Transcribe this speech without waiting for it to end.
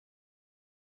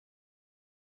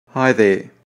Hi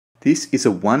there. This is a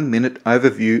 1-minute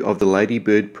overview of the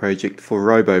Ladybird project for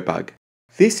Robobug.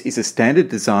 This is a standard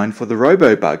design for the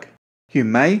Robobug. You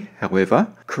may, however,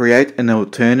 create an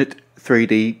alternate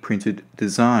 3D printed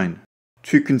design.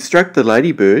 To construct the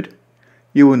Ladybird,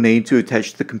 you will need to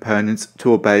attach the components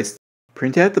to a base.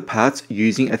 Print out the parts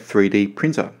using a 3D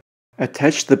printer.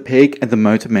 Attach the peg and the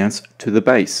motor mounts to the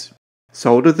base.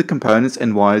 Solder the components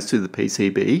and wires to the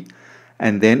PCB,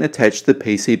 and then attach the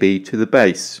PCB to the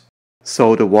base.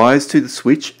 Solder wires to the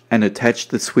switch and attach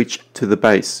the switch to the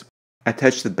base.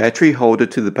 Attach the battery holder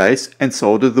to the base and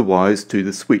solder the wires to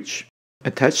the switch.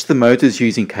 Attach the motors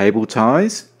using cable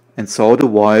ties and solder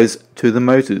wires to the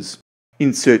motors.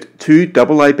 Insert 2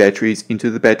 AA batteries into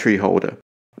the battery holder.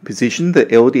 Position the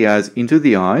LDRs into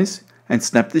the eyes and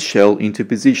snap the shell into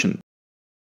position.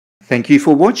 Thank you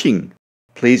for watching.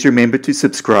 Please remember to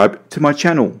subscribe to my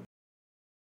channel.